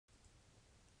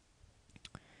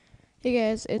Hey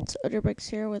guys, it's oJaiiLBreaKz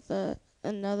here with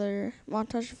another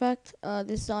montage effect.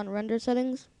 This is on render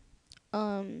settings.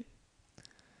 Um,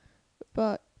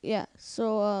 but yeah, first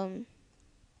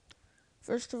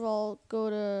of all,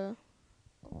 I'll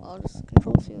just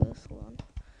control C this. Hold on.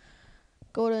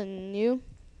 Go to new,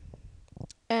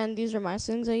 and these are my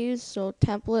settings I use. So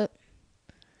template,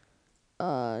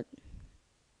 uh,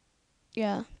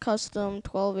 yeah, custom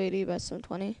 1280 by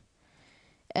 720,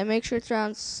 and make sure it's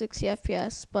around 60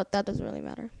 FPS. But that doesn't really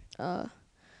matter.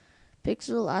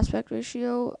 Pixel aspect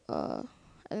ratio, I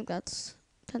think that's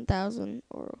 10,000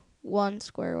 or 1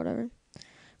 square, whatever.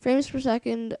 Frames per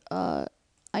second, I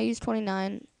use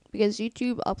 29 because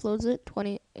YouTube uploads it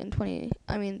 30,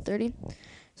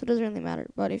 so it doesn't really matter.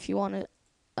 But if you want to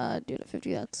do it at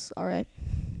 50, that's alright.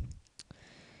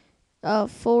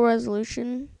 Full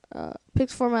resolution,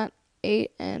 pixel format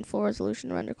 8, and full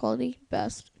resolution render quality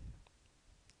best.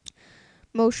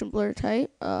 Motion blur type,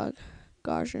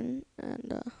 Gaussian,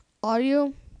 and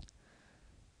audio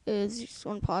is just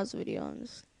one pause the video and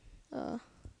just,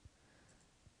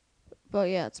 but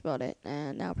yeah, that's about it.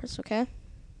 And now press OK.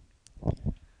 If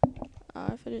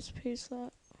I just paste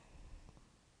that.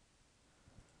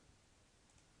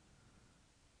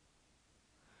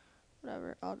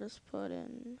 Whatever, I'll just put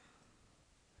in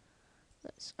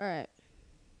this. Alright.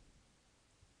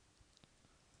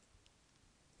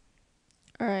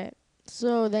 Alright.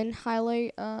 So then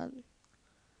highlight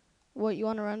what you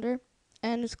want to render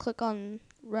and just click on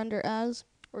render as,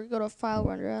 or you go to file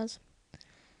render as.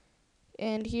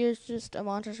 And here's just a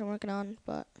montage I'm working on,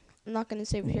 but I'm not going to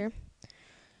save it here.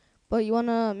 But you want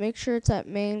to make sure it's at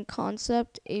main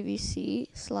concept avc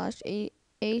slash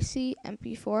AC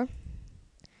MP4.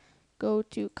 Go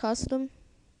to custom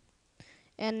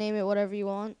and name it whatever you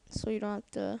want so you don't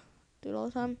have to do it all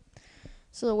the time.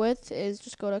 So the width is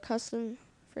just go to custom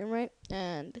frame rate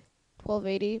and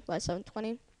 1280 by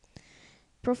 720.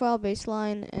 Profile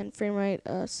baseline and frame rate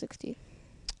 60.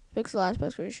 Pixel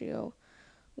aspect ratio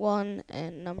 1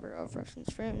 and number of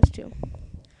reference frames 2.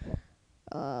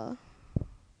 Oh,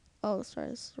 sorry,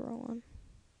 this is the wrong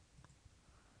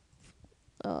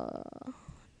one.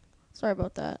 Sorry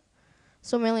about that.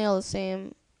 So mainly all the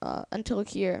same until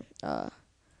here.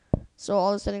 So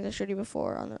all the settings I showed you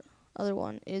before on the other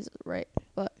one is right,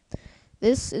 but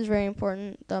this is very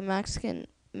important. The maximum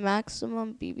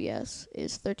BBS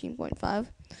is 13.5.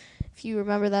 If you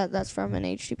remember that, that's from an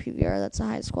HD PVR. That's the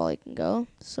highest quality you can go.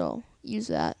 So use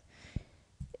that.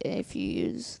 If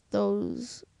you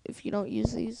don't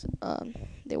use these,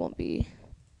 the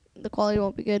quality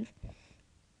won't be good.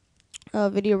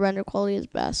 Video render quality is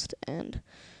best, and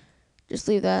just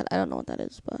leave that. I don't know what that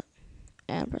is,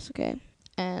 and press OK,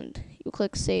 and you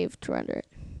click save to render it.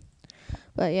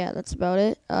 But yeah, that's about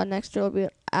it. Next will be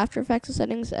After Effects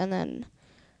settings, and then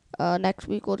next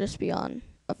week will just be on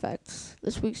effects.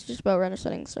 This week's just about render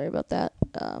settings. Sorry about that.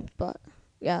 But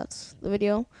yeah, that's the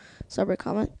video. Subscribe,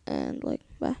 comment, and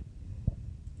bye.